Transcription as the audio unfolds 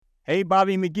Hey,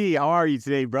 Bobby McGee, how are you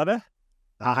today, brother?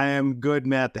 I am good,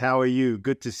 Matt. How are you?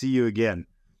 Good to see you again.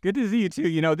 Good to see you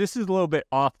too. This is a little bit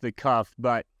off the cuff,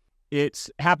 but it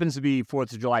happens to be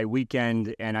 4th of July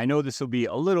weekend, and I know this will be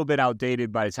a little bit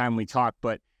outdated by the time we talk,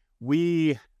 but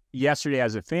we, yesterday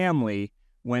as a family,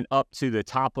 went up to the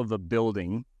top of a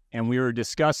building, and we were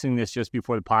discussing this just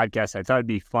before the podcast. I thought it'd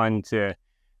be fun to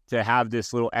have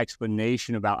this little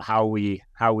explanation about how we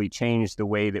change the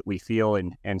way that we feel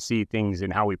and see things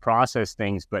and how we process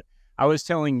things. But I was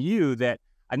telling you that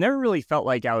I never really felt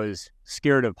like I was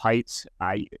scared of heights.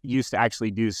 I used to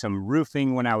actually do some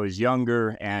roofing when I was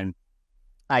younger, and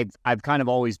I've kind of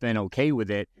always been okay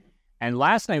with it. And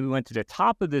last night we went to the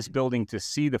top of this building to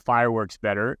see the fireworks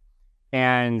better,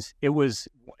 and it was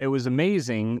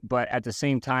amazing. But at the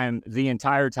same time, the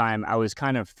entire time I was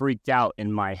kind of freaked out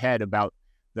in my head about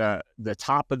the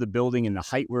top of the building and the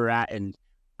height we're at. And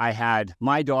I had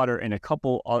my daughter and a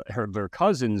couple of their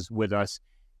cousins with us.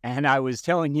 And I was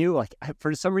telling you, like,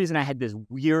 for some reason, I had this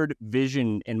weird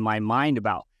vision in my mind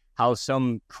about how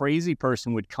some crazy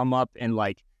person would come up and,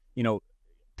 like,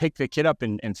 pick the kid up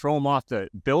and throw him off the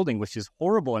building, which is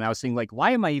horrible. And I was saying, like,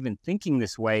 why am I even thinking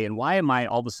this way? And why am I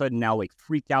all of a sudden now, like,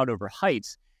 freaked out over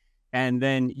heights? And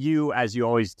then you, as you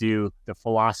always do, the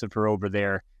philosopher over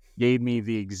there, gave me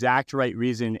the exact right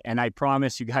reason. And I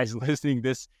promise you guys listening,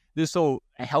 this will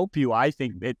help you. I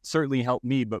think it certainly helped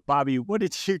me. But Bobby, what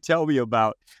did you tell me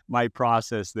about my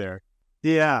process there?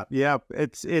 Yeah.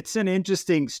 It's an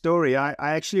interesting story. I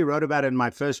actually wrote about it in my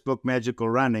first book, Magical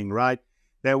Running, right?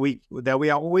 That we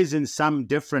are always in some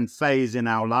different phase in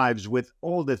our lives with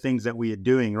all the things that we are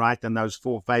doing, right? And those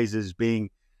four phases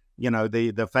being,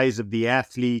 the phase of the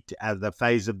athlete, the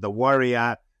phase of the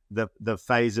warrior, the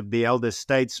phase of the elder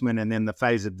statesman, and then the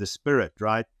phase of the spirit,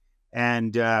 right?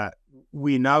 And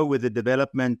we know with the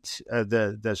development,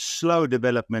 the slow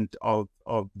development of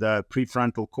the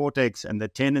prefrontal cortex and the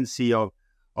tendency of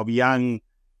young,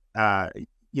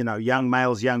 young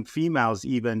males, young females,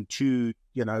 even to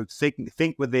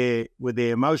think with their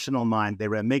emotional mind,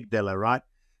 their amygdala, right?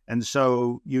 And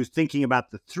so you're thinking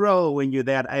about the thrill when you're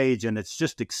that age, and it's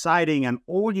just exciting, and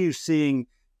all you're seeing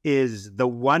is the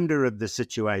wonder of the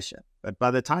situation. But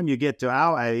by the time you get to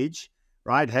our age,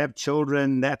 right, have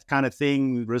children, that kind of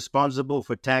thing, responsible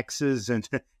for taxes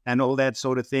and all that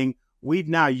sort of thing, we've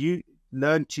now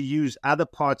learned to use other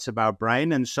parts of our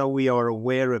brain, and so we are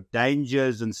aware of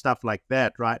dangers and stuff like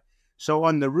that, right? So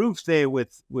on the roof there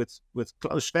with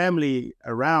close family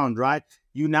around, right,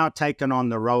 you now taken on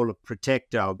the role of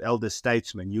protector, of elder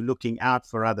statesman. You're looking out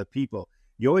for other people.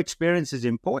 Your experience is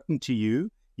important to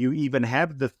you. You even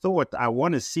have the thought, I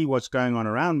want to see what's going on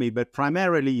around me, but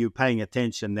primarily you're paying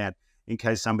attention that in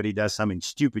case somebody does something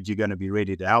stupid, you're going to be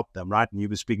ready to help them, right? And you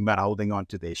were speaking about holding on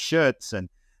to their shirts and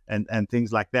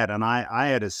things like that. And I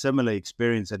had a similar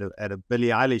experience at a Billie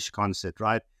Eilish concert,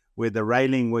 right, where the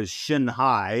railing was shin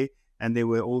high, and there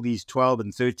were all these 12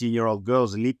 and 13-year-old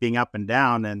girls leaping up and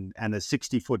down, and a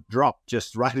 60-foot drop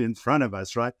just right in front of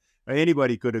us, right?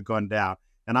 Anybody could have gone down.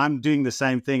 And I'm doing the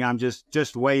same thing. I'm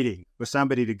just waiting for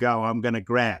somebody to go. I'm going to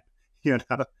grab,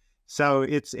 So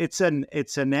it's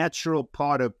a natural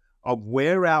part of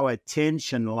where our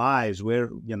attention lies, where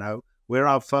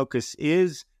our focus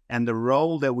is, and the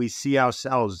role that we see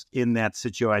ourselves in that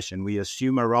situation. We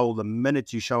assume a role the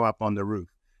minute you show up on the roof,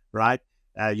 right?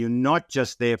 You're not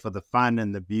just there for the fun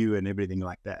and the view and everything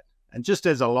like that. And just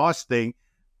as a last thing,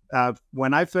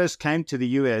 when I first came to the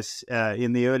U.S.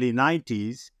 In the early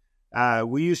 90s,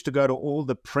 we used to go to all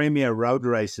the premier road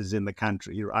races in the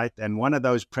country, right? And one of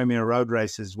those premier road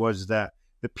races was the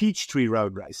Peachtree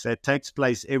Road Race that takes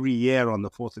place every year on the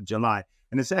 4th of July.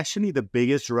 And it's actually the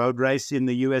biggest road race in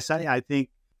the USA. I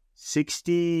think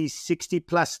 60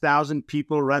 plus thousand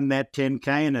people run that 10K,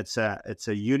 and it's a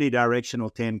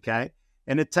unidirectional 10K.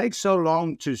 And it takes so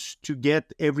long to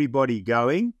get everybody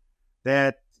going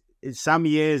that some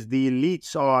years the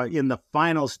elites are in the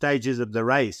final stages of the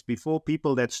race before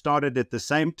people that started at the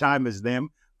same time as them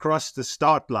cross the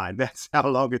start line. That's how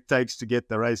long it takes to get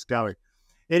the race going.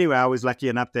 Anyway, I was lucky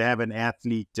enough to have an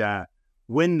athlete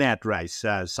win that race.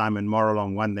 Simon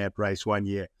Morillon won that race one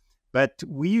year. But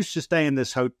we used to stay in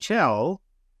this hotel.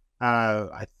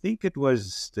 I think it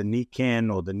was the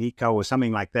Nikan or the Nico or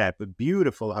something like that, but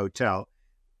beautiful hotel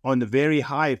on the very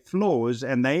high floors.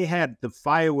 And they had the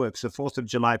fireworks, the 4th of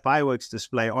July fireworks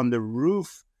display on the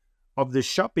roof of the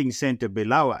shopping center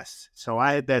below us. So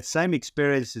I had that same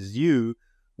experience as you,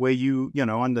 where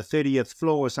on the 30th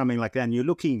floor or something like that, and you're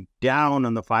looking down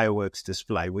on the fireworks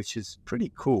display, which is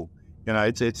pretty cool.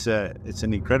 It's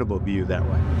an incredible view that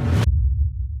way.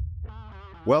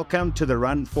 Welcome to the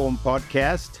Run Form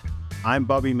Podcast. I'm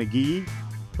Bobby McGee.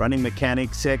 running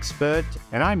mechanics expert.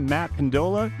 And I'm Matt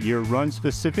Pendola, your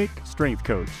run-specific strength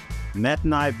coach. Matt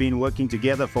and I have been working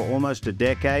together for almost a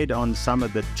decade on some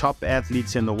of the top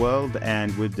athletes in the world,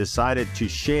 and we've decided to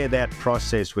share that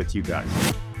process with you guys.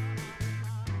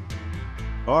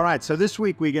 All right, so this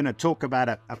week we're going to talk about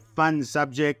a fun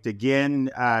subject again,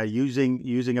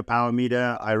 using a power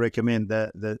meter. I recommend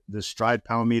the Stride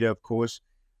power meter, of course,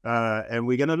 and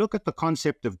we're going to look at the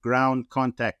concept of ground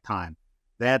contact time.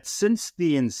 That since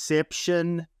the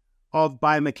inception of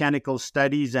biomechanical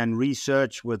studies and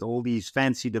research with all these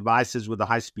fancy devices with the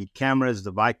high-speed cameras,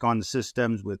 the Vicon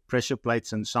systems with pressure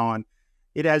plates and so on,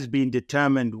 it has been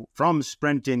determined from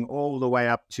sprinting all the way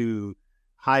up to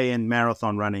high-end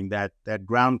marathon running that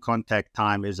ground contact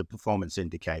time is a performance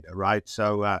indicator, right?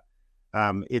 So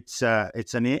it's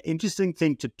an interesting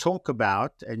thing to talk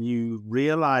about, and you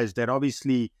realize that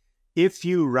obviously if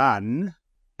you run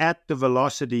at the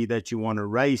velocity that you want to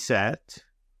race at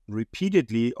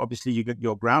repeatedly, obviously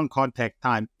your ground contact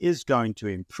time is going to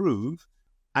improve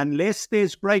unless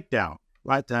there's breakdown,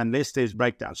 right? Unless there's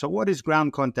breakdown. So what is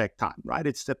ground contact time, right?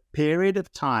 It's the period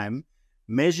of time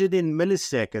measured in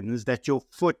milliseconds that your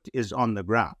foot is on the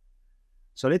ground.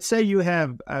 So let's say you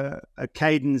have a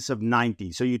cadence of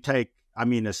 90. So you take,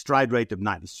 a stride rate of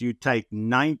 90. So you take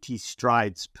 90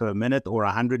 strides per minute or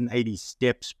 180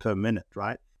 steps per minute,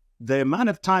 right? The amount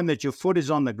of time that your foot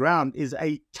is on the ground is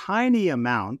a tiny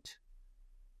amount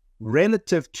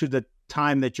relative to the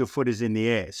time that your foot is in the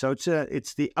air. So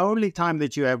it's the only time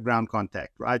that you have ground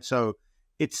contact, right? So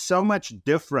it's so much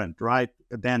different, right,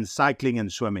 than cycling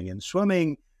and swimming. In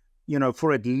swimming,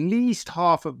 for at least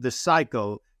half of the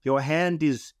cycle, your hand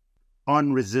is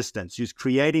on resistance. You're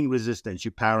creating resistance.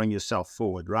 You're powering yourself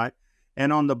forward, right?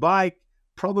 And on the bike,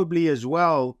 probably as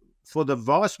well, for the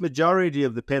vast majority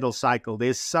of the pedal cycle,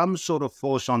 there's some sort of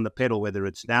force on the pedal, whether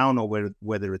it's down or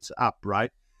whether it's up,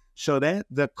 right? So that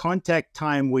the contact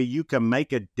time where you can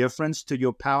make a difference to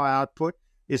your power output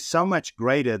is so much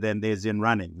greater than there's in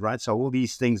running, right? So all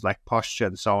these things like posture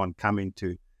and so on come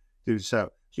into so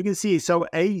you can see, so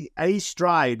a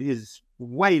stride is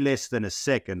way less than a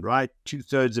second, right?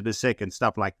 2/3 of a second,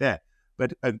 stuff like that.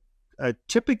 But a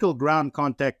typical ground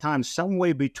contact time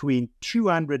somewhere between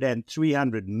 200 and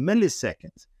 300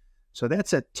 milliseconds. So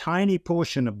that's a tiny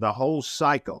portion of the whole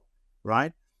cycle,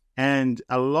 right? And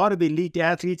a lot of elite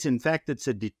athletes, in fact, it's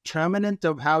a determinant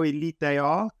of how elite they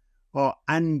are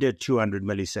under 200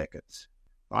 milliseconds,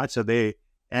 right? So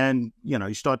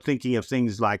you start thinking of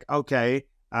things like, okay,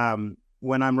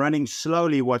 when I'm running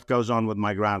slowly, what goes on with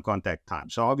my ground contact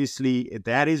time? So obviously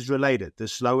that is related. The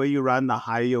slower you run, the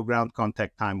higher your ground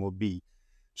contact time will be.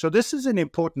 So this is an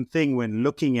important thing when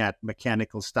looking at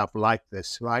mechanical stuff like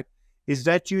this, right? Is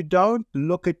that you don't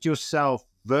look at yourself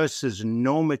versus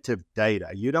normative data.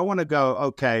 You don't want to go,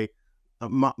 okay,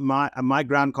 my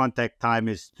ground contact time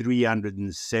is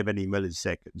 370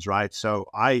 milliseconds, right? So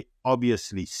I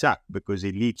obviously suck because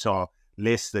elites are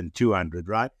less than 200,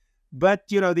 right? But,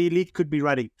 the elite could be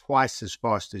running twice as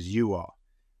fast as you are,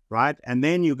 right? And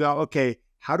then you go, okay,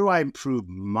 how do I improve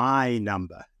my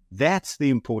number? That's the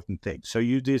important thing. So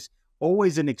there's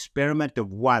always an experiment of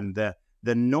one. The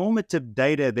normative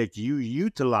data that you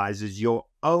utilize is your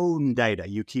own data.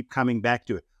 You keep coming back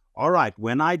to it. All right,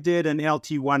 when I did an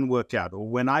LT1 workout, or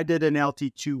when I did an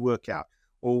LT2 workout,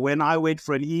 or when I went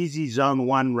for an easy zone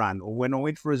 1 run, or when I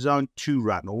went for a zone 2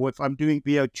 run, or if I'm doing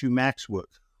VO2 max work,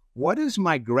 what is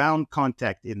my ground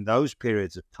contact in those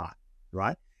periods of time,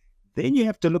 right? Then you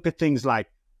have to look at things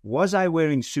like, was I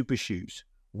wearing super shoes?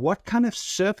 What kind of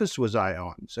surface was I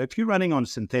on? So if you're running on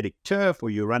synthetic turf, or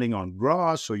you're running on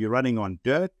grass, or you're running on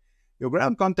dirt, your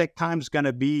ground contact time is going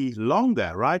to be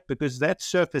longer, right? Because that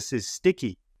surface is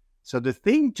sticky. So the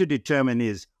thing to determine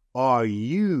is, are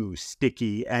you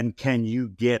sticky, and can you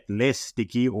get less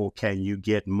sticky, or can you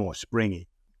get more springy,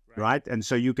 right? And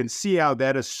so you can see how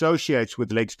that associates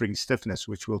with leg spring stiffness,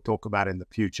 which we'll talk about in the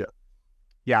future.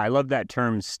 Yeah, I love that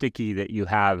term sticky that you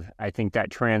have. I think that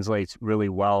translates really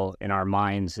well in our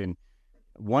minds. And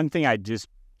one thing I just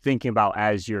thinking about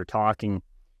as you're talking,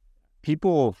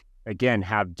 people, again,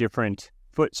 have different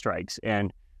foot strikes.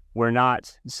 And we're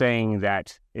not saying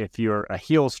that if you're a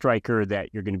heel striker that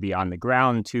you're going to be on the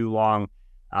ground too long.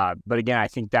 But again, I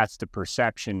think that's the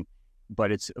perception.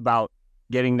 But it's about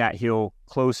getting that heel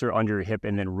closer under your hip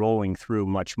and then rolling through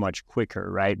much, much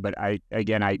quicker, right? But I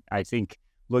think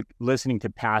listening to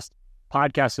past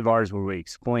podcasts of ours where we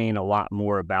explain a lot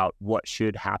more about what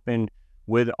should happen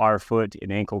with our foot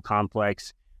and ankle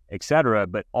complex, etc.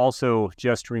 But also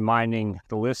just reminding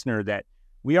the listener that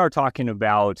we are talking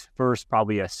about first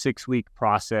probably a 6-week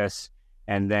process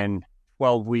and then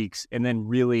 12 weeks, and then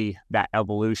really that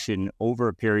evolution over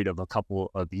a period of a couple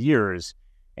of years.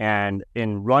 And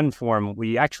in run form,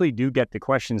 we actually do get the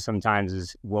question sometimes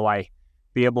is, will I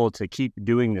be able to keep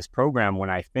doing this program when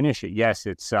I finish it? Yes,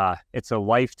 it's a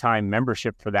lifetime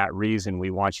membership for that reason. We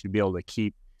want you to be able to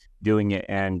keep doing it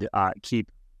and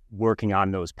keep working on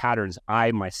those patterns.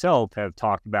 I myself have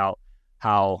talked about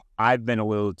how I've been a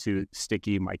little too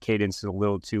sticky. My cadence is a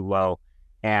little too low.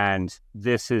 And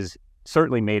this has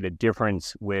certainly made a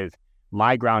difference with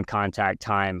my ground contact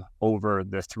time over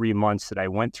the 3 months that I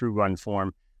went through run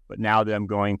form. But now that I'm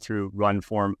going through run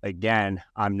form again,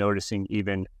 I'm noticing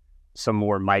even some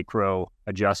more micro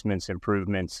adjustments,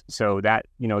 improvements. So that,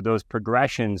 those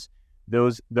progressions,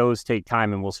 those take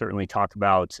time, and we'll certainly talk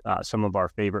about some of our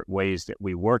favorite ways that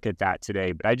we work at that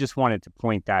today. But I just wanted to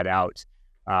point that out,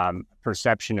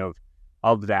 perception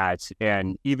of that.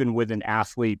 And even with an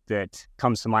athlete that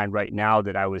comes to mind right now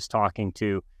that I was talking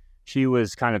to, she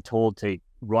was kind of told to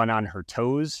run on her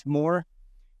toes more.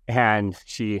 And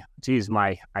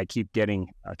I keep getting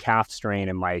a calf strain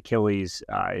and my Achilles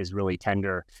is really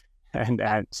tender. And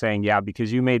saying, yeah,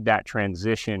 because you made that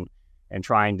transition and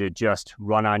trying to just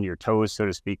run on your toes, so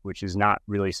to speak, which is not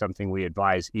really something we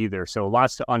advise either. So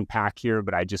lots to unpack here,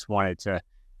 but I just wanted to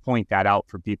point that out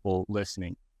for people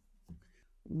listening.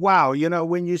 Wow.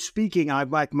 When you're speaking,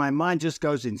 my mind just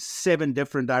goes in 7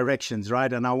 different directions,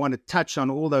 right? And I want to touch on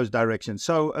all those directions.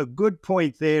 So a good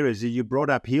point there is that you brought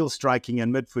up heel striking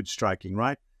and midfoot striking,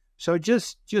 right? So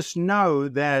just know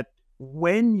that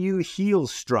when you heel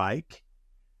strike,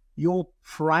 your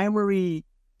primary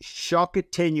shock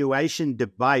attenuation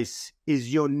device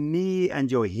is your knee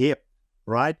and your hip,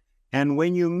 right? And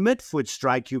when you midfoot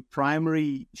strike, your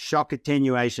primary shock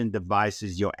attenuation device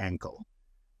is your ankle,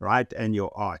 right? And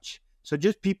your arch. So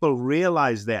just people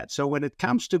realize that. So when it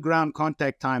comes to ground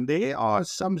contact time, there are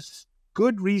some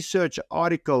good research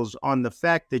articles on the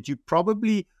fact that you're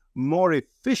probably more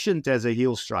efficient as a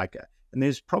heel striker. And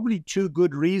there's probably 2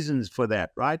 good reasons for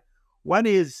that, right? One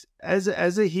is, as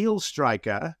a heel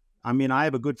striker, I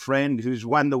have a good friend who's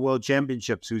won the world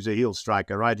championships, who's a heel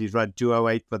striker, right? He's run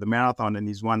 2:08 for the marathon and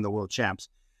he's won the world champs,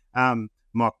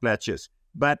 Mark Blatches.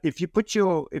 But if you put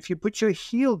your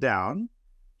heel down,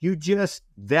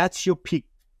 that's your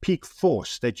peak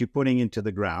force that you're putting into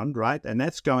the ground, right? And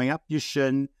that's going up your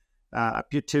shin,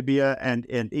 up your tibia and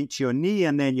into your knee,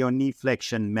 and then your knee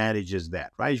flexion manages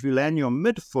that, right? If you land your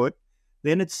midfoot,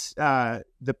 then it's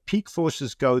the peak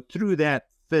forces go through that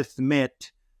 5th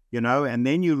met, and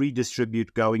then you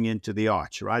redistribute going into the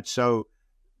arch, right? So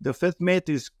the 5th met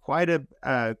is quite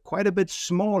a bit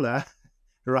smaller,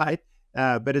 right?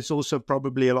 But it's also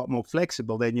probably a lot more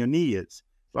flexible than your knee is,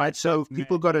 right? So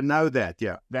people got to know that,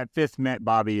 yeah. That 5th met,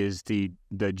 Bobby, is the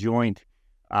joint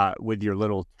with your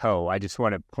little toe. I just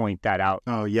want to point that out.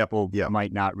 Oh, yep. People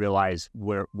might not realize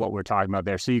what we're talking about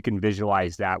there. So you can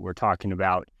visualize that. We're talking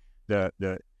about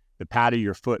the pad of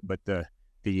your foot, but the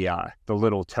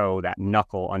little toe, that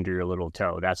knuckle under your little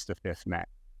toe, that's the 5th met.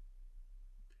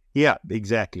 Yeah,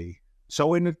 exactly. So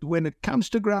when it comes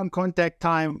to ground contact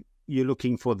time, you're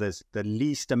looking for the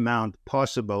least amount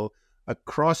possible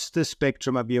across the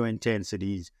spectrum of your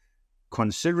intensities,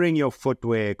 considering your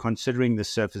footwear, considering the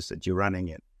surface that you're running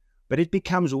in. But it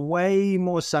becomes way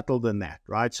more subtle than that,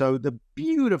 right? So the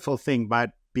beautiful thing about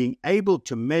being able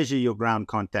to measure your ground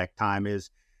contact time is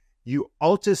you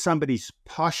alter somebody's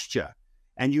posture.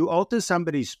 And you alter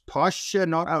somebody's posture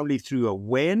not only through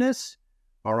awareness,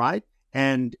 all right,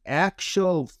 and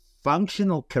actual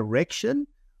functional correction,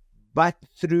 but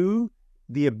through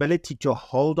the ability to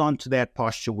hold on to that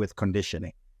posture with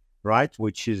conditioning, right,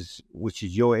 which is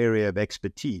your area of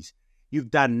expertise. You've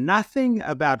done nothing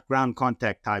about ground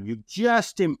contact time. You've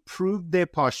just improved their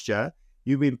posture.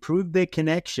 You've improved their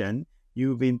connection.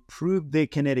 You've improved their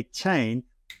kinetic chain.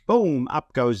 Boom,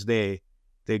 up goes their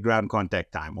ground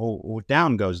contact time, or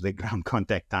down goes their ground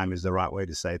contact time is the right way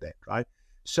to say that, right?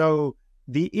 So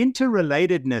the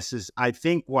interrelatedness is, I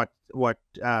think, what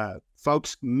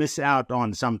folks miss out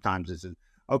on sometimes is,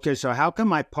 okay, so how can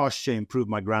my posture improve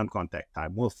my ground contact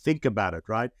time? Well, think about it,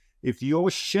 right? If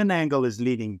your shin angle is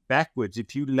leaning backwards,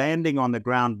 if you're landing on the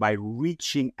ground by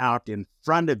reaching out in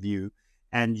front of you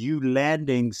and you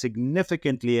landing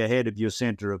significantly ahead of your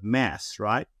center of mass,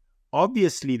 right?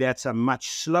 Obviously, that's a much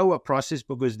slower process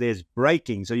because there's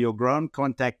braking. So your ground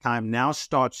contact time now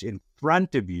starts in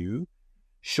front of you,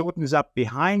 shortens up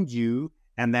behind you,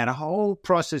 and that whole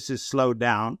process is slowed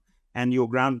down. And your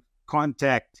ground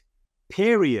contact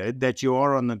period that you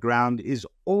are on the ground is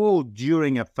all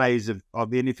during a phase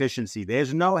of inefficiency.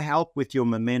 There's no help with your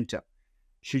momentum.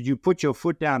 Should you put your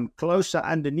foot down closer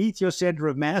underneath your center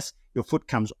of mass, your foot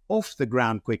comes off the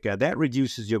ground quicker. That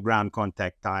reduces your ground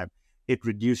contact time. It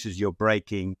reduces your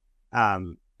braking.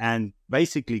 And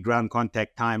basically, ground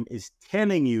contact time is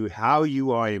telling you how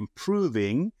you are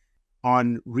improving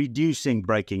on reducing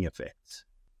braking effects,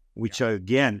 which are,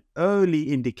 again,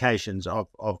 early indications of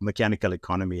mechanical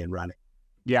economy in running.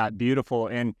 Yeah, beautiful.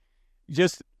 And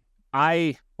just,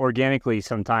 I organically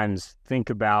sometimes think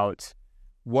about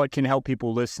what can help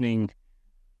people listening.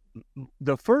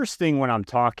 The first thing when I'm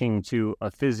talking to a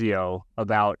physio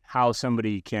about how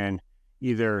somebody can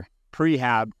either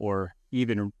prehab or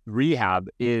even rehab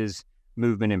is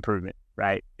movement improvement,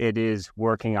 right? It is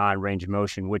working on range of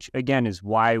motion, which again is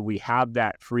why we have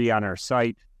that free on our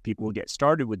site. People will get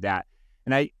started with that.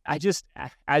 And I just,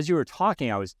 as you were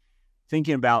talking, I was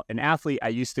thinking about an athlete I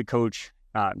used to coach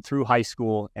through high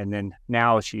school, and then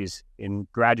now she's in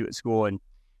graduate school, and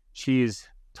she's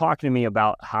talking to me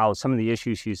about how some of the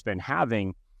issues she's been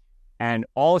having, and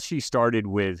all she started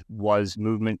with was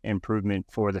movement improvement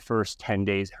for the first 10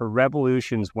 days. Her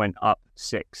revolutions went up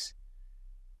 6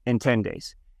 in 10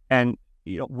 days. And,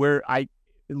 where I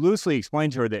loosely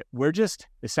explained to her that we're just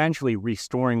essentially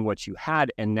restoring what you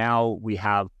had, and now we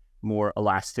have more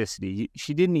elasticity.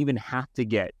 She didn't even have to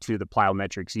get to the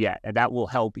plyometrics yet, and that will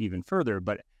help even further.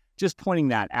 But just pointing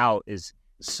that out is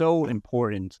so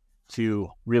important to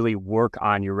really work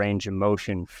on your range of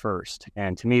motion first.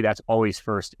 And to me, that's always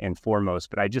first and foremost.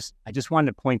 But I just wanted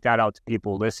to point that out to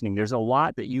people listening. There's a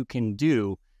lot that you can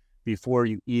do before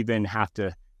you even have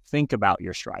to think about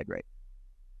your stride rate.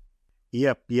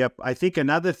 Yep. I think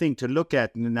another thing to look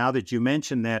at now that you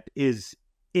mentioned that is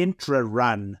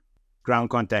intra-run ground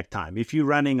contact time. If you're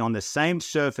running on the same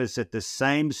surface at the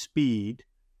same speed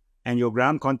and your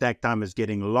ground contact time is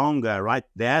getting longer, right?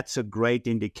 That's a great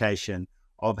indication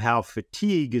of how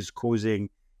fatigue is causing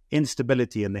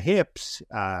instability in the hips,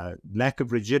 lack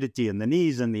of rigidity in the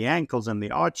knees and the ankles and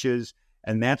the arches,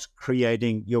 and that's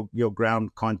creating your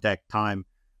ground contact time,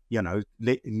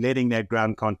 letting that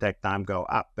ground contact time go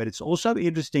up. But it's also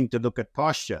interesting to look at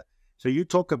posture. So you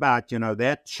talk about,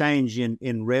 that change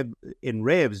in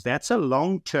revs, that's a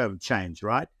long-term change,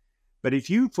 right? But if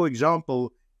you, for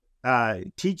example,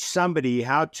 teach somebody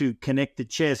how to connect the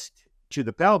chest to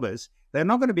the pelvis, they're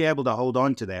not going to be able to hold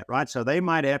on to that, right? So they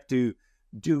might have to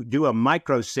do a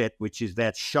micro set, which is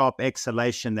that sharp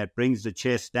exhalation that brings the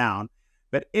chest down.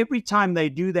 But every time they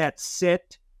do that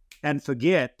set and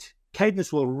forget,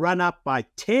 cadence will run up by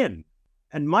 10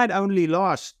 and might only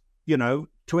last,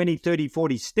 20, 30,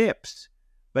 40 steps.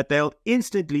 But they'll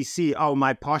instantly see, oh,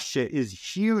 my posture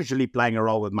is hugely playing a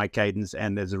role with my cadence,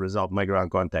 and as a result, my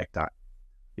ground contact time.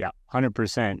 Yeah,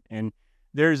 100%. And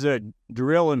there's a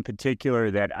drill in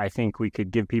particular that I think we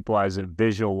could give people as a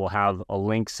visual. We'll have a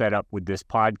link set up with this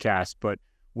podcast, but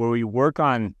where we work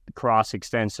on cross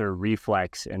extensor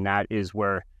reflex, and that is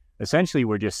where essentially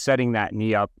we're just setting that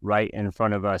knee up right in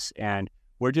front of us, and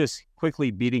we're just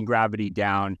quickly beating gravity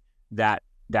down. That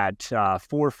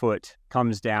forefoot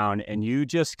comes down, and you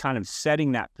just kind of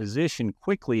setting that position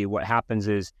quickly. What happens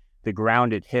is the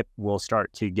grounded hip will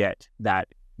start to get that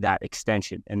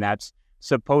extension, and that's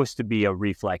supposed to be a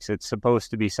reflex. It's supposed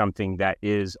to be something that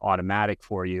is automatic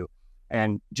for you.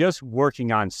 And just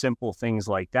working on simple things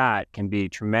like that can be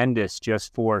tremendous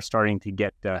just for starting to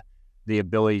get the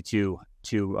ability to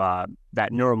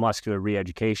that neuromuscular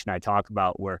re-education I talk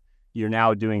about, where you're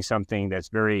now doing something that's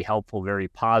very helpful, very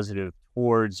positive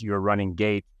towards your running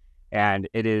gait. And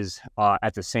it is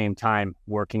at the same time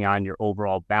working on your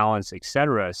overall balance,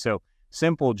 etc. So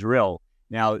simple drill.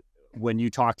 Now, when you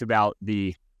talked about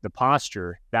the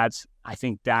posture, I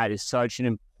think that is such an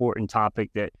important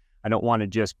topic that I don't want to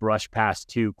just brush past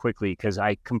too quickly, because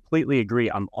I completely agree.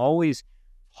 I'm always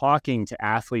talking to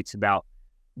athletes about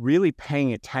really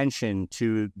paying attention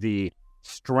to the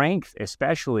strength,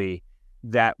 especially,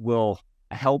 that will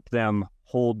help them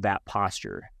hold that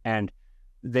posture. And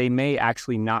they may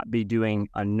actually not be doing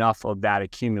enough of that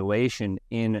accumulation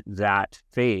in that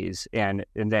phase and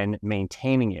then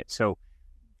maintaining it. So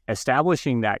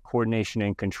establishing that coordination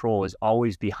and control is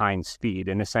always behind speed.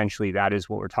 And essentially that is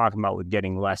what we're talking about with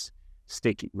getting less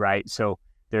sticky, right? So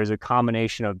there's a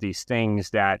combination of these things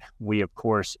that we, of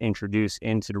course, introduce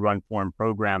into the Run Form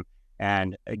program,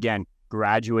 and again,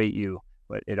 graduate you.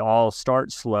 But it all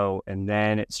starts slow, and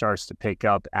then it starts to pick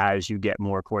up as you get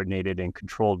more coordinated and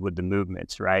controlled with the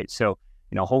movements, right? So,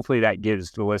 hopefully that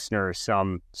gives the listener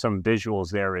some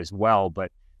visuals there as well.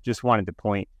 But just wanted to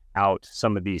point out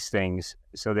some of these things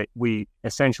so that we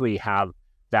essentially have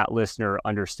that listener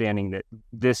understanding that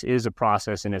this is a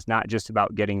process, and it's not just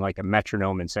about getting like a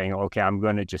metronome and saying, okay, I'm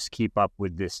going to just keep up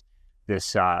with this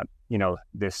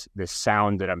this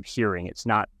sound that I'm hearing. It's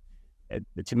not,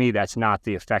 to me, that's not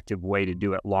the effective way to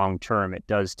do it long term. It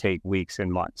does take weeks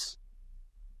and months.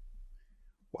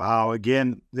 Wow.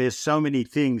 Again, there's so many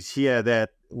things here that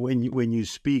when you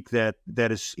speak that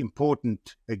is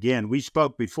important. Again, we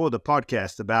spoke before the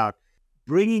podcast about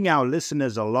bringing our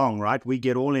listeners along, right? We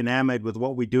get all enamored with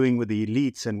what we're doing with the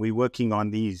elites, and we're working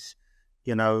on these,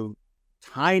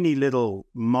 tiny little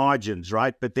margins,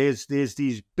 right? But there's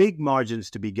these big margins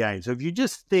to be gained. So if you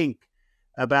just think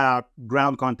about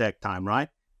ground contact time, right?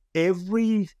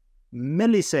 Every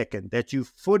millisecond that your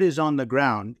foot is on the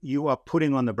ground, you are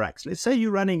putting on the brakes. Let's say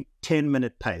you're running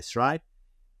 10-minute pace, right?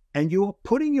 And you're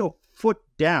putting your foot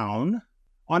down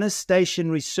on a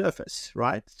stationary surface,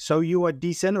 right? So you are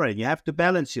decelerating. You have to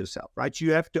balance yourself, right?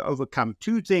 You have to overcome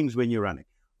two things when you're running.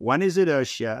 One is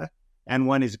inertia and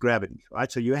one is gravity, right?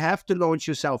 So you have to launch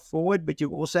yourself forward, but you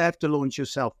also have to launch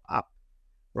yourself up,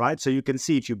 right? So you can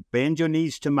see if you bend your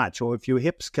knees too much, or if your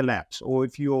hips collapse, or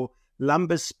if your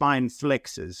lumbar spine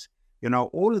flexes,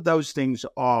 all of those things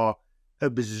are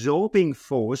absorbing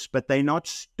force, but they're not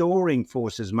storing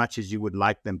force as much as you would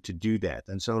like them to do that.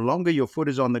 And so the longer your foot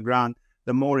is on the ground,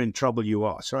 the more in trouble you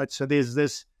are. So, right? So there's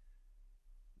this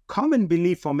common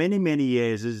belief for many, many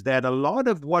years is that a lot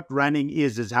of what running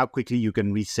is how quickly you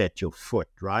can reset your foot,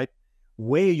 right?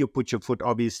 Where you put your foot,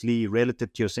 obviously,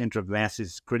 relative to your center of mass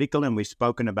is critical, and we've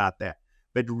spoken about that.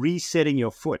 But resetting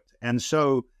your foot. And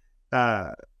so,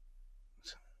 I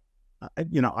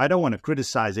don't want to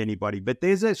criticize anybody, but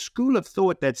there's a school of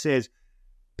thought that says,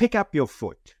 pick up your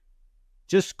foot.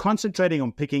 Just concentrating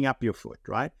on picking up your foot,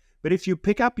 right? But if you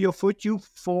pick up your foot, you're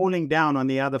falling down on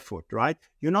the other foot, right?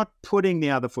 You're not putting the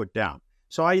other foot down.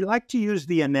 So I like to use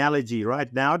the analogy,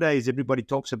 right? Nowadays, everybody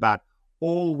talks about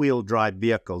all-wheel drive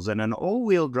vehicles. And an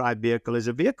all-wheel drive vehicle is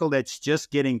a vehicle that's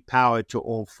just getting power to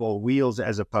all four wheels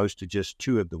as opposed to just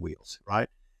two of the wheels, right?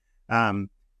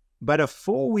 But a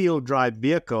four-wheel drive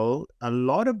vehicle, a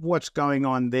lot of what's going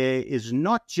on there is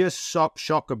not just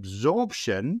shock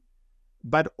absorption,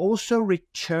 but also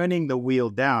returning the wheel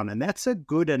down. And that's a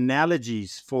good analogy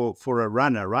for a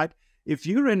runner, right? If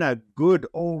you're in a good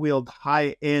all-wheel,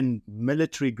 high-end,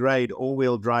 military-grade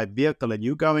all-wheel drive vehicle and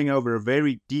you're going over a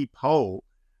very deep hole,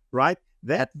 right?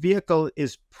 That vehicle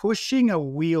is pushing a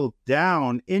wheel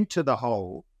down into the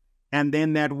hole, and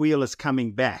then that wheel is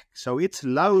coming back. So it's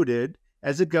loaded.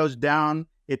 As it goes down,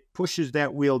 it pushes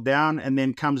that wheel down and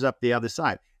then comes up the other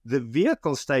side. The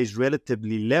vehicle stays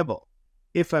relatively level.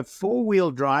 If a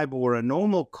four-wheel drive or a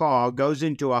normal car goes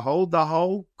into a hole, the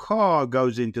whole car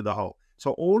goes into the hole.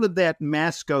 So all of that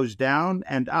mass goes down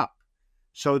and up.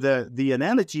 So the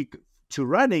analogy to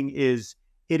running is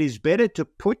it is better to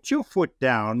put your foot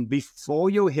down before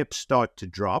your hips start to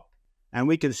drop. And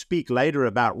we can speak later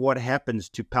about what happens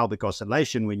to pelvic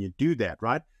oscillation when you do that,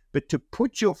 right? But to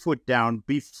put your foot down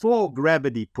before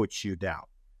gravity puts you down,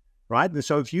 right? And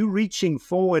so if you're reaching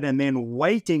forward and then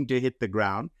waiting to hit the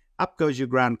ground, up goes your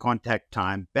ground contact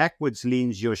time, backwards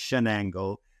leans your shin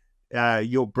angle,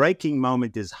 your braking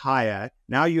moment is higher.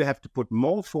 Now you have to put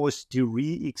more force to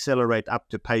re-accelerate up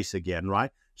to pace again,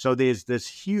 right? So there's this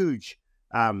huge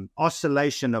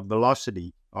oscillation of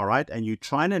velocity, all right? And you're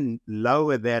trying to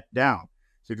lower that down.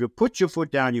 So if you put your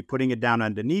foot down, you're putting it down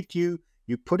underneath you.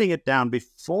 You're putting it down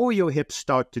before your hips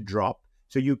start to drop.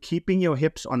 So you're keeping your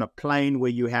hips on a plane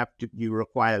where you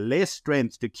require less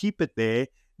strength to keep it there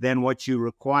than what you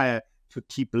require to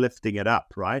keep lifting it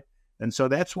up, right? And so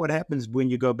that's what happens when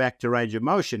you go back to range of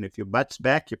motion. If your butt's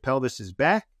back, your pelvis is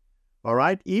back, all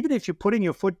right? Even if you're putting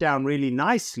your foot down really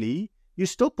nicely, you're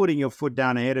still putting your foot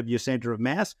down ahead of your center of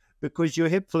mass because your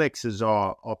hip flexors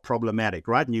are problematic,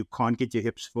 right? And you can't get your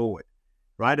hips forward,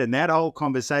 right? And that whole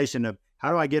conversation of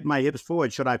how do I get my hips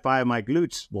forward? Should I fire my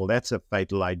glutes? Well, that's a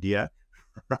fatal idea,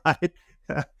 right?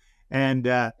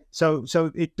 And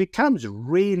so it becomes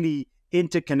really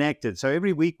interconnected. So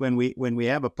every week when we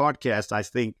have a podcast, I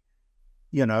think,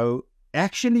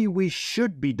 actually we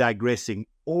should be digressing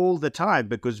all the time,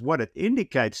 because what it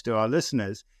indicates to our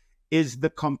listeners is the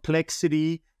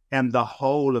complexity and the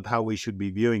whole of how we should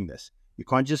be viewing this. You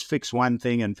can't just fix one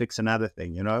thing and fix another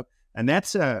thing, and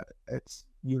that's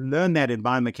you learn that in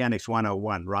Biomechanics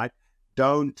 101, right?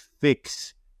 Don't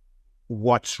fix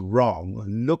what's wrong.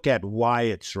 Look at why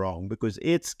it's wrong, because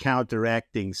it's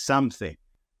counteracting something.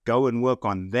 Go and work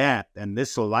on that, and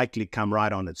this will likely come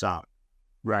right on its own.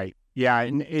 Right. Yeah,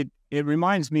 and it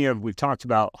reminds me of, we've talked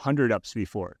about 100-ups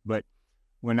before, but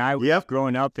when I was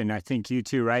growing up, and I think you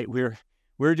too, right?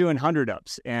 We're doing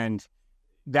 100-ups, and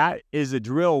that is a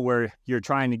drill where you're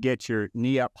trying to get your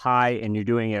knee up high and you're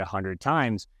doing it 100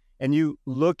 times. And you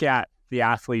look at the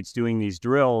athletes doing these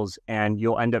drills, and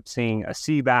you'll end up seeing a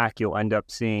C back. You'll end up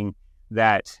seeing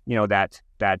that,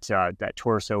 that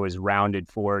torso is rounded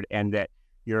forward, and that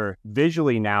you're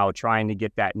visually now trying to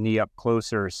get that knee up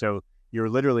closer. So you're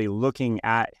literally looking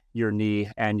at your knee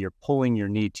and you're pulling your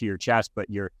knee to your chest, but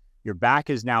your back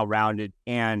is now rounded,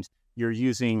 and you're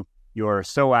using your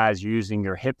psoas, you're using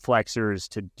your hip flexors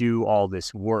to do all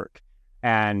this work.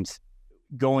 And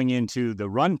going into the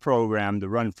run program, the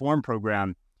run form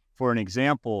program, for an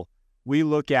example, we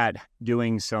look at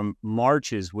doing some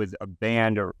marches with a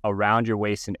band around your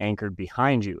waist and anchored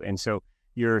behind you. And so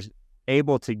you're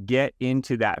able to get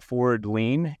into that forward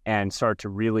lean and start to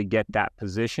really get that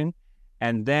position.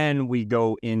 And then we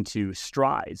go into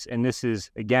strides. And this is,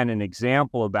 again, an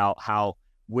example about how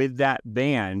with that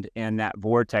band and that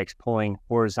vortex pulling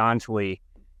horizontally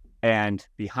and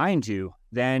behind you,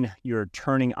 then you're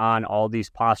turning on all these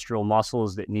postural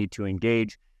muscles that need to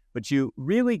engage. But you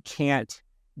really can't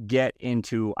get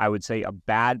into, I would say, a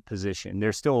bad position.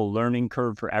 There's still a learning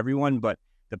curve for everyone, but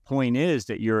the point is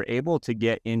that you're able to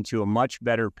get into a much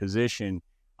better position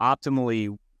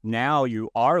optimally. Now you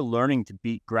are learning to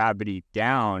beat gravity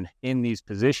down in these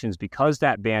positions because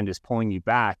that band is pulling you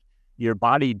back. Your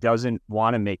body doesn't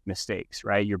want to make mistakes,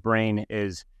 right? Your brain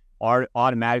is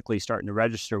automatically starting to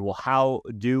register, well, how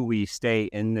do we stay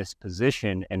in this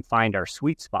position and find our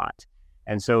sweet spot?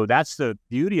 And so that's the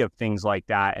beauty of things like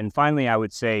that. And finally, I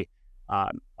would say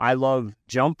I love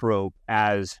jump rope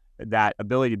as that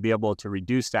ability to be able to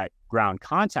reduce that ground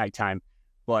contact time.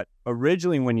 But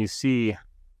originally, when you see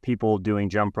people doing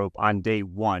jump rope on day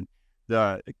one,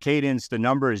 the cadence, the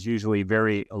number is usually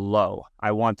very low.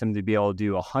 I want them to be able to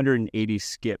do 180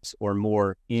 skips or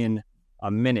more in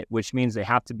a minute, which means they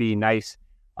have to be nice,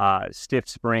 stiff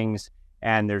springs,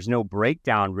 and there's no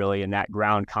breakdown really, and that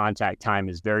ground contact time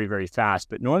is very, very fast.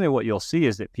 But normally what you'll see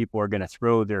is that people are going to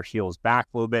throw their heels back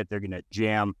a little bit. They're going to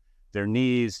jam their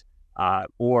knees,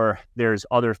 or there's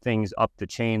other things up the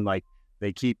chain, like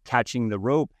they keep catching the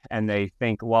rope and they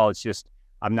think, well, it's just,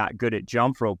 I'm not good at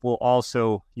jump rope. Well,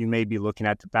 also, you may be looking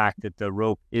at the fact that the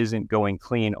rope isn't going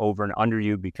clean over and under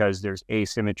you because there's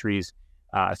asymmetries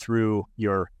through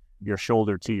your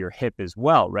shoulder to your hip as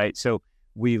well, right? So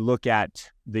we look at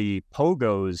the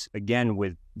pogos, again,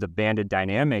 with the banded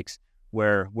dynamics,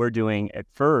 where we're doing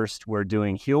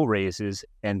heel raises,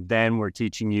 and then we're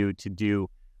teaching you to do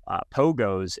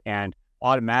pogos, and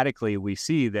automatically we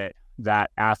see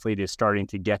that athlete is starting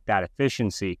to get that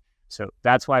efficiency. So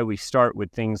that's why we start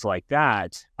with things like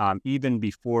that, even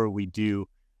before we do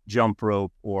jump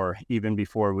rope, or even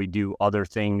before we do other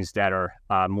things that are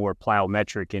more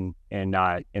plyometric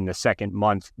in the second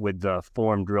month with the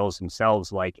form drills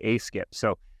themselves, like a skip.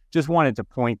 So just wanted to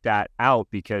point that out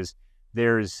because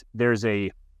there's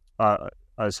a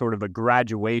sort of a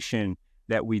graduation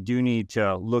that we do need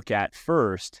to look at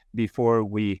first before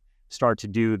we start to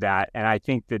do that. And I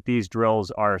think that these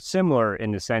drills are similar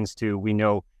in the sense to, we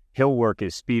know hill work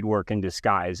is speed work in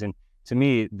disguise. And to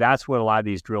me, that's what a lot of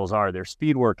these drills are. They're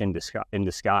speed work in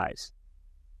disguise.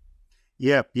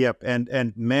 Yep.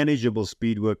 And manageable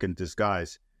speed work in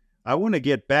disguise. I want to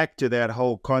get back to that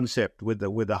whole concept with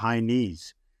the high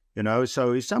knees.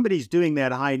 So if somebody's doing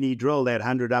that high knee drill, that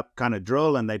 100 up kind of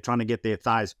drill, and they're trying to get their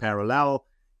thighs parallel,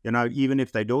 even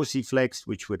if they dorsiflexed,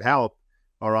 which would help,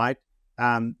 all right,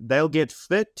 they'll get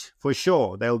fit for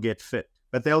sure. They'll get fit,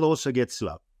 but they'll also get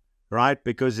slow, right?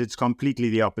 Because it's completely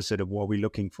the opposite of what we're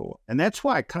looking for. And that's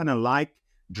why I kind of like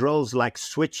drills like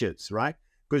switches, right?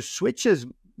 Because switches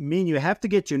mean you have to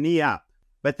get your knee up,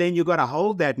 but then you've got to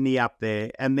hold that knee up there,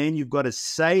 and then you've got to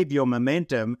save your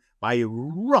momentum by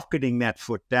rocketing that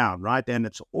foot down, right? And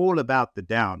it's all about the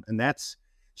down. And that's,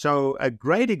 so a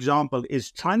great example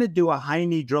is trying to do a high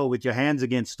knee drill with your hands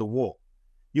against the wall.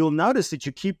 You'll notice that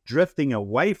you keep drifting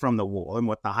away from the wall. And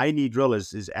what the high knee drill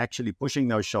is actually pushing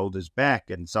those shoulders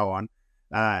back and so on,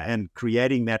 and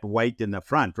creating that weight in the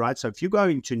front, right? So if you're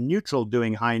going to neutral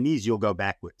doing high knees, you'll go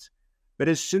backwards. But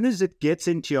as soon as it gets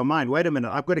into your mind, wait a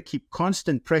minute, I've got to keep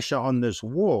constant pressure on this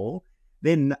wall,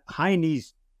 then high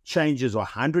knees changes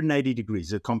 180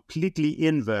 degrees. It completely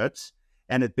inverts,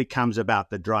 and it becomes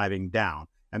about the driving down.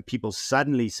 And people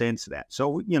suddenly sense that.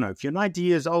 So, if you're 90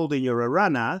 years old and you're a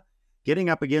runner, getting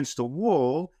up against a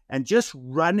wall and just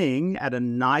running at a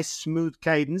nice, smooth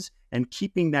cadence and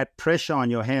keeping that pressure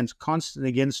on your hands constant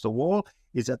against the wall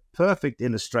is a perfect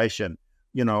illustration,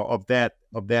 of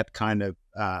that kind of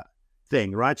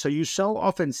thing, right? So you so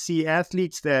often see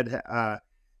athletes that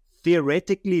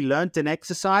theoretically learned an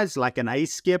exercise like an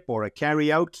A-skip or a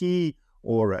karaoke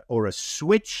or a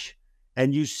switch,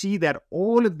 and you see that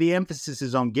all of the emphasis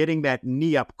is on getting that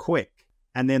knee up quick.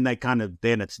 and then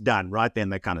then it's done, right? Then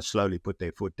they kind of slowly put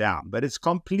their foot down. But it's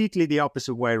completely the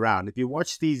opposite way around. If you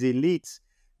watch these elites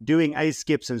doing A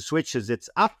skips and switches, it's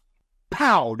up,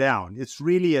 pow, down. It's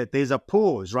really there's a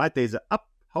pause, right? There's a up,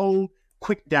 hold,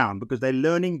 quick down, because they're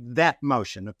learning that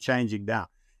motion of changing down.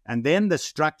 And then the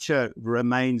structure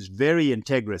remains very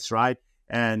integrous, right?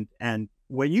 And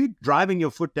when you're driving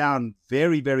your foot down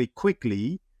very, very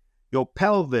quickly, your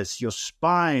pelvis, your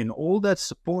spine, all that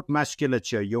support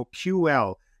musculature, your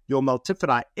QL, your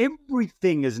multifidi,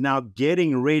 everything is now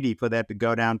getting ready for that to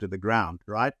go down to the ground,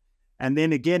 right? And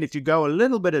then again, if you go a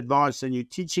little bit advanced and you're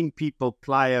teaching people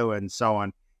plyo and so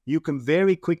on, you can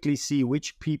very quickly see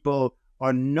which people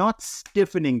are not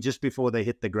stiffening just before they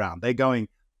hit the ground. They're going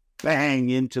bang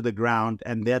into the ground,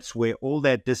 and that's where all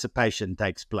that dissipation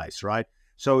takes place, right?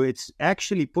 So it's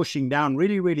actually pushing down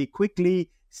really, really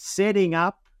quickly, setting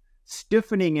up,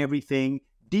 stiffening everything,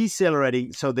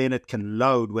 decelerating, so then it can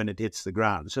load when it hits the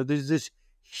ground. So there's this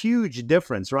huge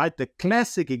difference, right? The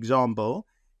classic example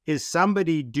is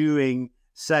somebody doing,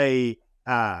 say,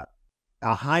 a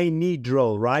high knee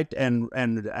drill, right? And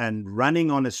running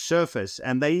on a surface,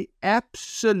 and they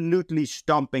absolutely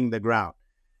stomping the ground.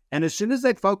 And as soon as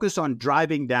they focus on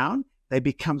driving down, they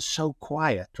become so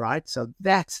quiet, right? So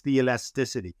that's the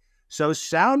elasticity. So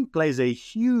sound plays a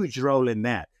huge role in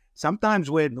that. Sometimes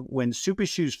when super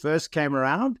shoes first came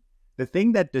around, the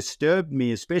thing that disturbed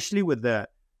me, especially with the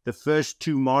first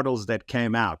two models that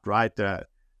came out, right?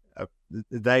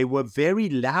 They were very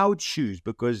loud shoes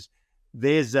because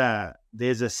there's a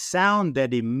sound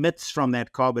that emits from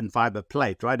that carbon fiber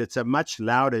plate, right? It's a much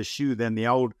louder shoe than the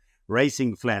old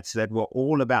racing flats that were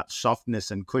all about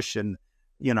softness and cushion,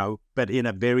 but in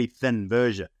a very thin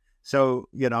version. So,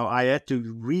 I had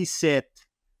to reset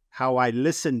how I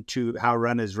listened to how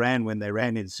runners ran when they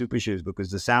ran in super shoes,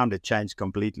 because the sound had changed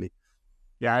completely.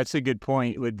 Yeah, that's a good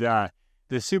point. With the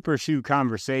super shoe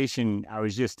conversation, I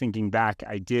was just thinking back,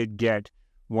 I did get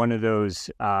one of those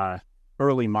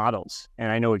early models, and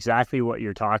I know exactly what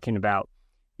you're talking about.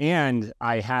 And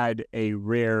I had a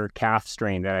rare calf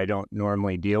strain that I don't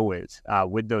normally deal with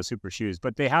those super shoes,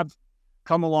 but they have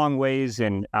come a long ways.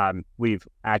 And we've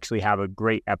actually have a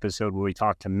great episode where we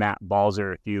talk to Matt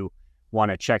Balzer. If you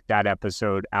want to check that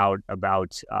episode out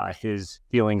about his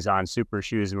feelings on super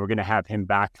shoes, and we're going to have him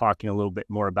back talking a little bit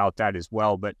more about that as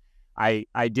well. But I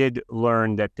did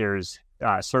learn that there's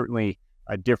certainly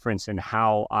a difference in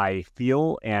how I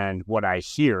feel and what I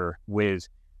hear with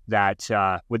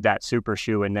that super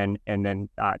shoe, and then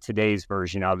today's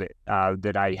version of it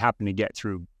that I happened to get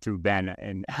through Ben,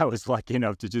 and I was lucky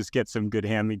enough to just get some good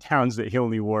hand-me-downs that he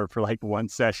only wore for like one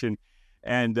session,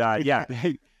 and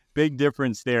big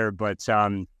difference there. But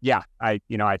I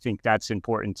think that's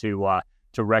important to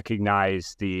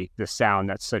recognize the sound.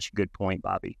 That's such a good point,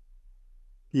 Bobby.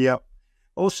 Yeah.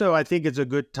 Also, I think it's a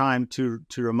good time to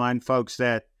remind folks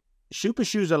that super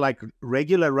shoes are like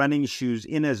regular running shoes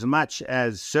in as much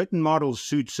as certain models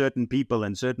suit certain people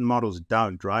and certain models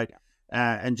don't, right?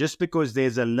 Yeah. And just because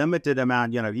there's a limited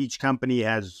amount, each company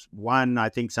has one. I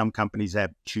think some companies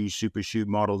have 2 super shoe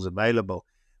models available.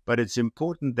 But it's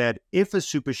important that if a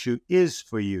super shoe is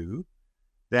for you,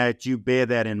 that you bear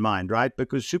that in mind, right?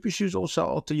 Because super shoes also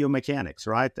alter your mechanics,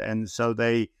 right? And so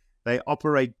they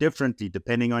operate differently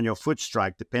depending on your foot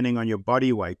strike, depending on your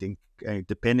body weight, and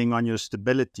depending on your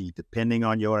stability, depending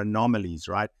on your anomalies,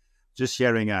 right? Just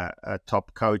hearing a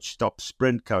top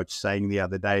sprint coach saying the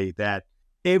other day that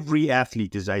every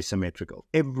athlete is asymmetrical.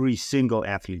 Every single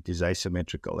athlete is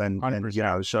asymmetrical. And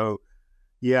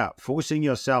forcing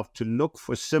yourself to look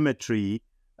for symmetry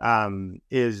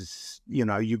is,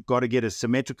 you've got to get as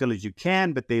symmetrical as you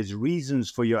can, but there's reasons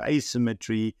for your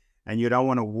asymmetry, and you don't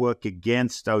want to work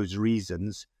against those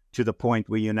reasons to the point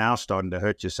where you're now starting to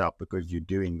hurt yourself because you're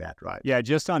doing that, right? Yeah,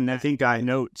 just on that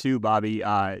note too, Bobby,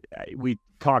 we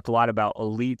talked a lot about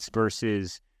elites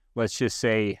versus, let's just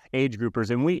say, age groupers,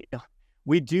 and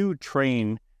we do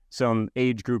train some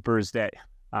age groupers that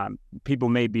people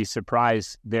may be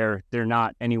surprised they're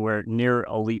not anywhere near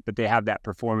elite, but they have that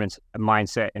performance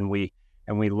mindset, and we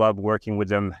love working with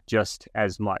them just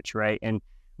as much, right? And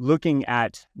looking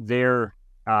at their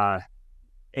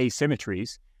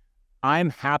asymmetries,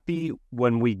 I'm happy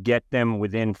when we get them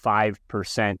within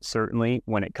 5%, certainly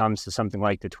when it comes to something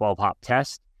like the 12-hop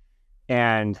test,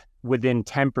 and within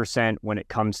 10% when it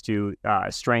comes to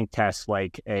strength tests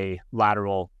like a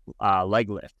lateral leg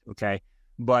lift, okay?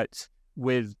 But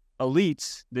with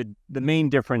elites, the main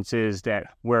difference is that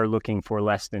we're looking for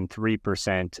less than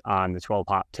 3% on the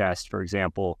 12-hop test, for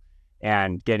example,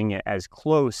 and getting it as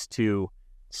close to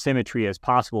symmetry as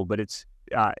possible. But it's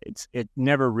it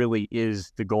never really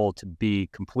is the goal to be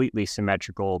completely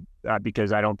symmetrical,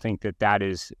 because I don't think that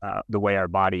is the way our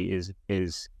body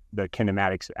is the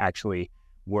kinematics actually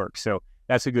work. So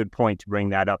that's a good point to bring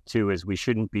that up too, is we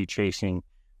shouldn't be chasing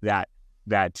that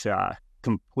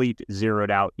complete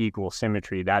zeroed out equal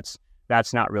symmetry. That's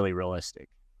not really realistic.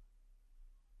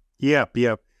 Yep.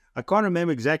 I can't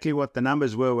remember exactly what the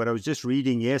numbers were, but I was just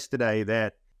reading yesterday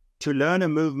that to learn a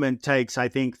movement takes, I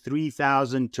think,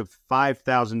 3,000 to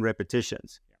 5,000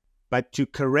 repetitions. But to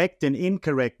correct an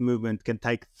incorrect movement can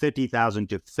take 30,000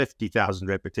 to 50,000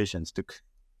 repetitions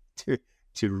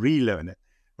to relearn it,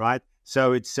 right?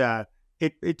 So it's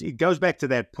it goes back to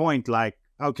that point, like,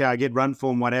 okay, I get run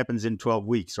form, what happens in 12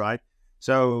 weeks, right?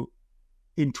 So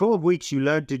in 12 weeks, you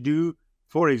learn to do,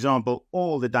 for example,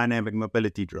 all the dynamic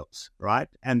mobility drills, right?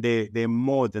 And they're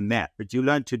more than that, but you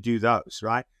learn to do those,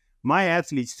 right? My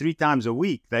athletes, 3 times a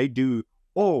week, they do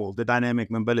all the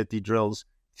dynamic mobility drills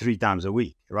 3 times a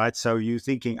week, right? So you're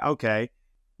thinking, okay,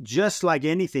 just like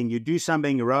anything, you do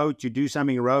something, you rote, you do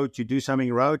something, rote, you do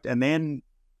something, rote, and then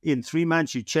in 3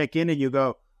 months you check in and you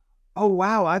go, oh,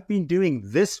 wow, I've been doing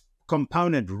this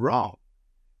component wrong.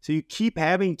 So you keep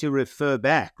having to refer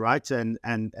back, right? And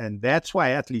that's why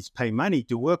athletes pay money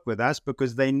to work with us,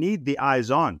 because they need the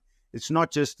eyes on. It's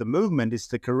not just the movement, it's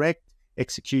the correct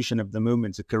execution of the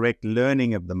movements, the correct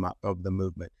learning of the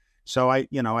movement. So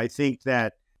I think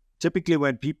that typically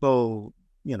when people,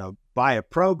 buy a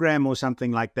program or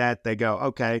something like that, they go,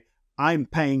 okay, I'm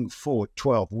paying for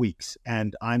 12 weeks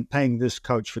and I'm paying this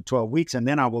coach for 12 weeks and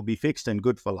then I will be fixed and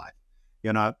good for life,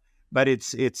 But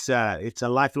it's a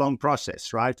lifelong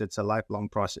process, right? It's a lifelong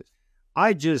process.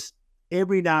 I just,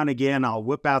 every now and again, I'll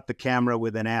whip out the camera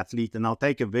with an athlete and I'll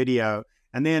take a video,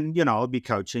 and then, I'll be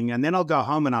coaching, and then I'll go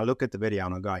home and I'll look at the video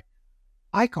and I'll go,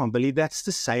 I can't believe that's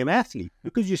the same athlete,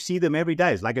 because you see them every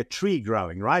day. It's like a tree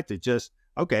growing, right? It just,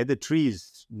 okay, the tree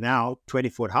is now 20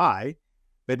 foot high,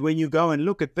 but when you go and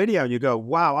look at video and you go,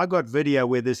 wow, I got video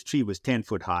where this tree was 10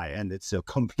 foot high, and it's a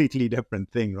completely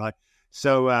different thing, right?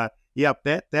 So, yep,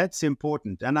 that's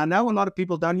important. And I know a lot of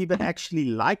people don't even actually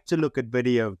like to look at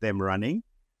video of them running,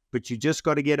 but you just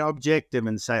got to get objective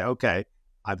and say, okay,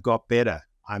 I've got better.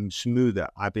 I'm smoother.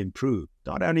 I've improved.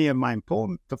 Not only have my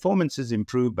performances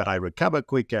improved, but I recover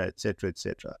quicker, et cetera, et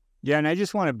cetera. Yeah, and I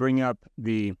just want to bring up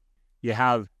you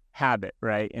have habit,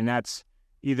 right? And that's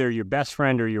either your best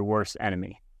friend or your worst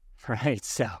enemy, right?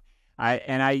 So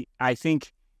I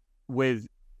think with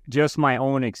just my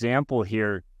own example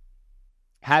here,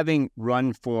 having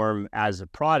run form as a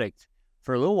product,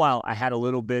 for a little while, I had a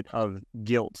little bit of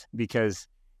guilt because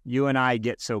you and I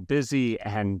get so busy.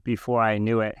 And before I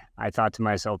knew it, I thought to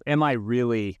myself, am I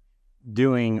really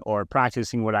doing or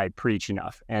practicing what I preach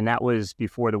enough? And that was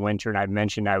before the winter. And I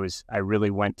mentioned I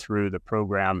really went through the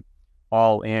program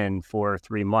all in for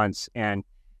 3 months. And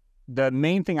the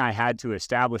main thing I had to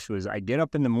establish was I get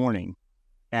up in the morning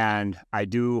and I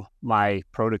do my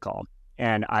protocol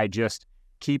and I just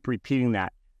keep repeating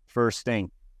that first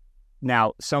thing.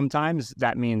 Now, sometimes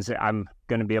that means that I'm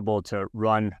going to be able to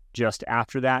run just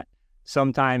after that.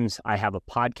 Sometimes I have a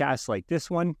podcast like this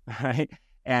one, right?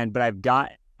 But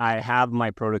I have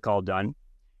my protocol done.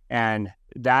 And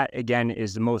that, again,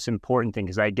 is the most important thing,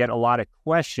 because I get a lot of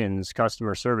questions,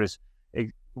 customer service,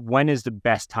 when is the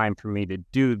best time for me to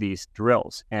do these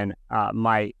drills? And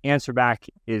my answer back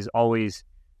is always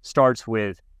starts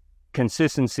with,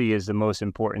 consistency is the most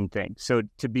important thing. So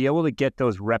to be able to get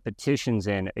those repetitions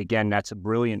in, again, that's a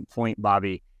brilliant point,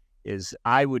 Bobby, is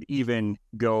I would even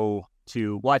go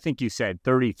to, well, I think you said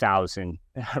 30,000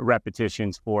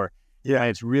 repetitions for,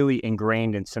 it's really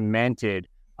ingrained and cemented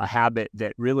a habit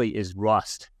that really is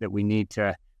rust that we need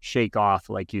to shake off,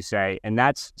 like you say. And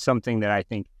that's something that I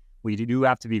think we do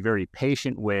have to be very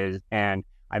patient with. And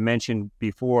I mentioned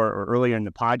before or earlier in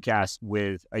the podcast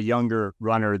with a younger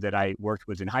runner that I worked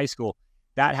with in high school,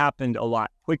 that happened a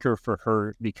lot quicker for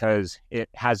her because it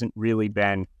hasn't really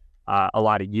been a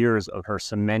lot of years of her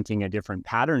cementing a different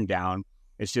pattern down.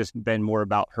 It's just been more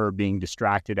about her being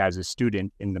distracted as a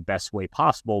student in the best way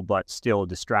possible, but still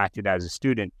distracted as a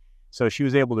student. So she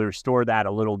was able to restore that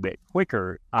a little bit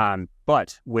quicker.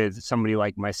 But with somebody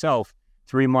like myself,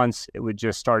 3 months, it would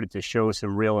just started to show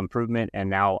some real improvement. And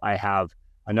now I have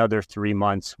another 3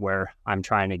 months where I'm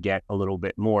trying to get a little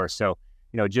bit more. So,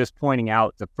 just pointing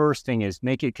out, the first thing is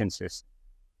make it consistent.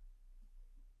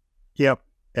 Yep,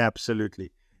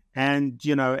 absolutely. And,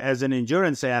 as an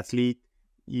endurance athlete,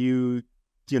 you're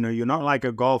not like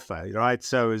a golfer, right?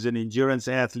 So as an endurance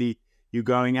athlete, you're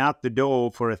going out the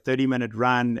door for a 30-minute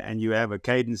run and you have a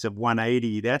cadence of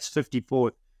 180. That's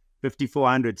 54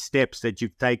 5,400 steps that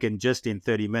you've taken just in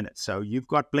 30 minutes. So you've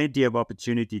got plenty of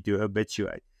opportunity to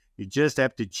habituate. You just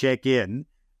have to check in.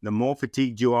 The more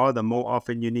fatigued you are, the more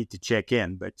often you need to check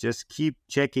in. But just keep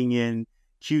checking in,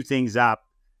 cue things up,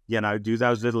 do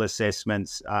those little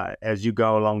assessments as you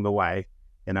go along the way.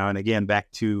 And again,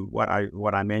 back to what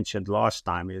I mentioned last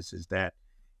time is that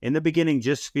in the beginning,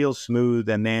 just feel smooth,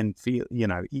 and then feel,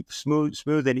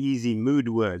 smooth and easy mood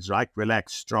words, right?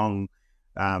 Relaxed, strong,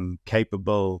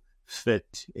 capable,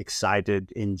 fit,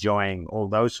 excited, enjoying, all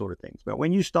those sort of things. But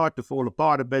when you start to fall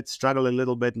apart a bit, struggle a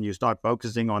little bit, and you start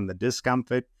focusing on the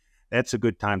discomfort, that's a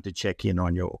good time to check in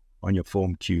on your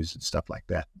form cues and stuff like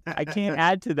that. I can't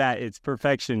add to that. It's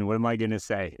perfection. What am I going to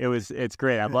say? It's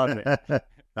great. I love it.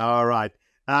 All right.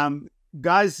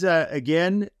 Guys,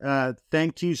 again,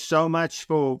 thank you so much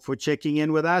for checking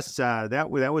in with us. That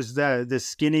was the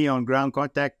skinny on ground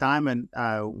contact time, and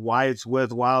why it's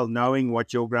worthwhile knowing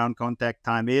what your ground contact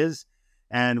time is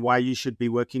and why you should be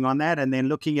working on that, and then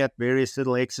looking at various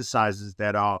little exercises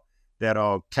that are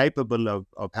capable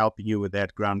of helping you with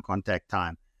that ground contact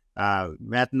time.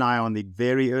 Matt and I are on the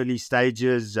very early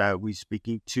stages. We're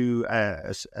speaking to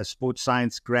a sports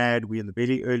science grad. We're in the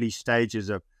very early stages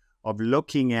of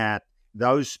looking at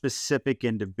those specific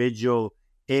individual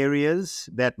areas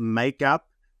that make up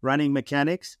running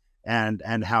mechanics, and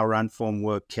how run form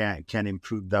work can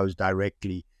improve those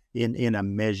directly in a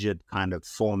measured kind of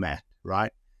format,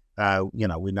 right?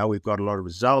 We know we've got a lot of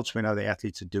results. We know the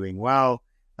athletes are doing well,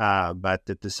 but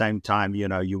at the same time,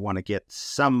 you want to get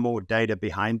some more data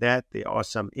behind that. There are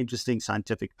some interesting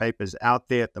scientific papers out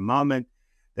there at the moment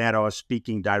that are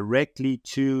speaking directly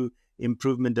to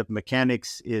improvement of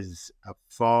mechanics. Is a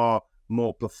far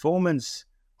more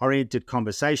performance-oriented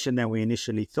conversation than we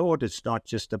initially thought. It's not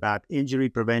just about injury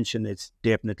prevention. It's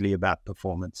definitely about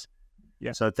performance.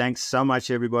 Yeah. So thanks so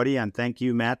much, everybody. And thank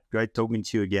you, Matt. Great talking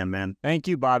to you again, man. Thank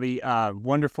you, Bobby.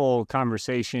 Wonderful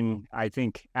conversation. I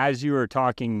think as you were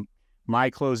talking, my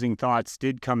closing thoughts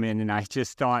did come in, and I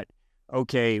just thought,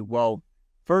 okay, well,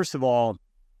 first of all,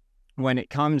 when it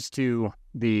comes to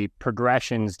the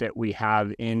progressions that we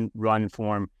have in run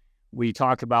form, we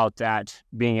talk about that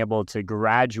being able to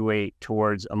graduate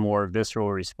towards a more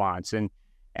visceral response.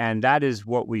 And that is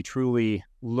what we truly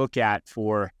look at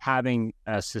for having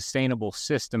a sustainable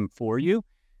system for you.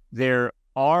 There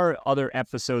are other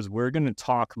episodes we're going to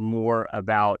talk more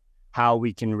about how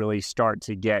we can really start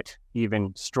to get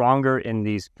even stronger in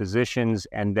these positions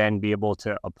and then be able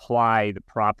to apply the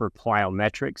proper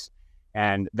plyometrics.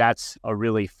 And that's a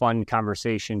really fun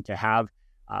conversation to have.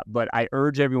 But I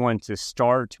urge everyone to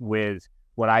start with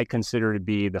what I consider to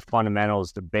be the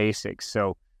fundamentals, the basics.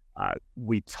 So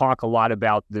we talk a lot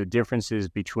about the differences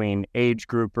between age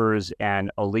groupers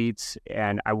and elites.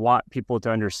 And I want people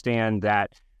to understand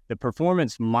that the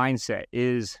performance mindset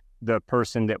is the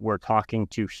person that we're talking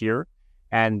to here.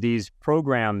 And these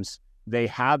programs, they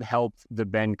have helped the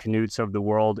Ben Knuts of the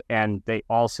world, and they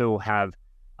also have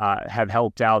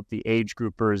helped out the age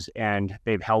groupers, and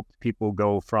they've helped people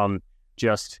go from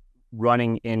just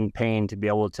running in pain to be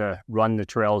able to run the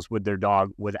trails with their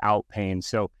dog without pain.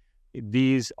 So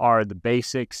these are the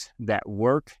basics that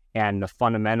work and the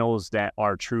fundamentals that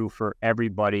are true for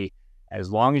everybody. As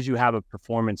long as you have a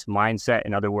performance mindset,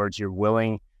 in other words, you're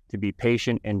willing to be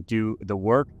patient and do the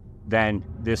work, then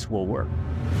this will work.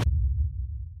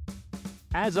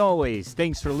 As always,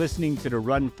 thanks for listening to the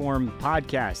Run Form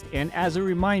podcast. And as a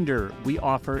reminder, we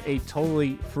offer a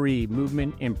totally free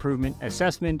movement improvement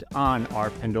assessment on our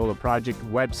Pendola Project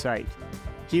website.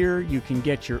 Here, you can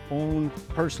get your own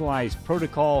personalized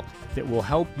protocol that will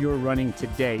help your running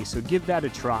today. So give that a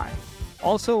try.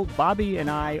 Also, Bobby and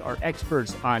I are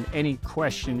experts on any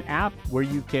question app where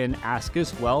you can ask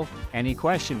us, any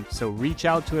question. So reach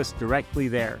out to us directly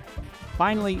there.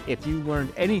 Finally, if you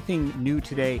learned anything new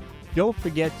today, don't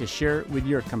forget to share it with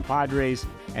your compadres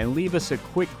and leave us a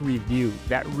quick review.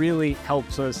 That really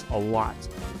helps us a lot.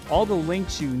 All the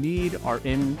links you need are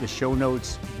in the show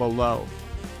notes below.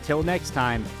 Till next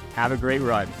time, have a great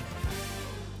run.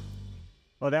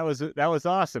 Well, that was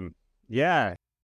awesome. Yeah.